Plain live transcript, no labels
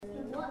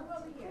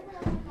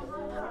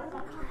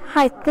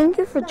Hi, thank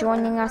you for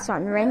joining us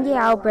on Randy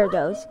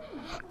Alberto's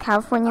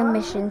California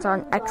Missions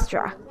on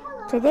Extra.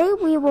 Today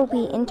we will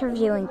be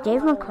interviewing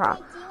Dave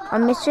McCraw, a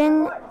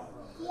Mission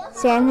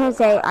San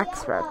Jose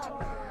expert.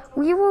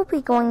 We will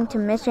be going to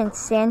Mission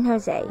San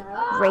Jose.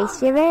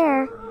 Race you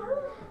there!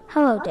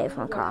 Hello, Dave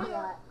McCraw.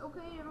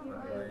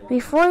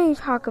 Before you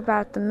talk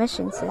about the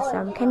mission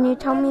system, can you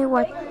tell me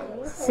what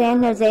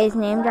San Jose is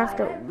named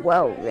after?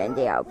 Well,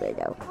 Randy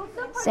Alberto,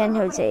 San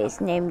Jose is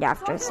named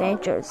after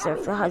Saint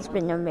Joseph, the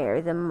husband of Mary,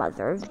 the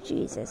mother of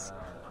Jesus.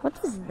 What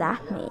does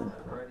that mean?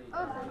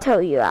 Tell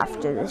you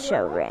after the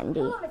show,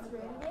 Randy.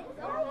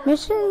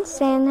 Mission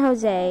San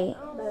Jose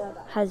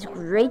has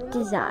great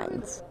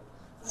designs.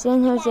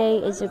 San Jose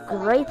is a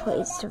great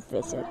place to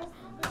visit.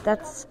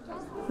 That's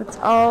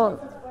all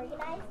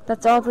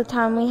the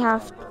time we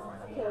have.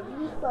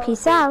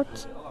 Peace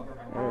out.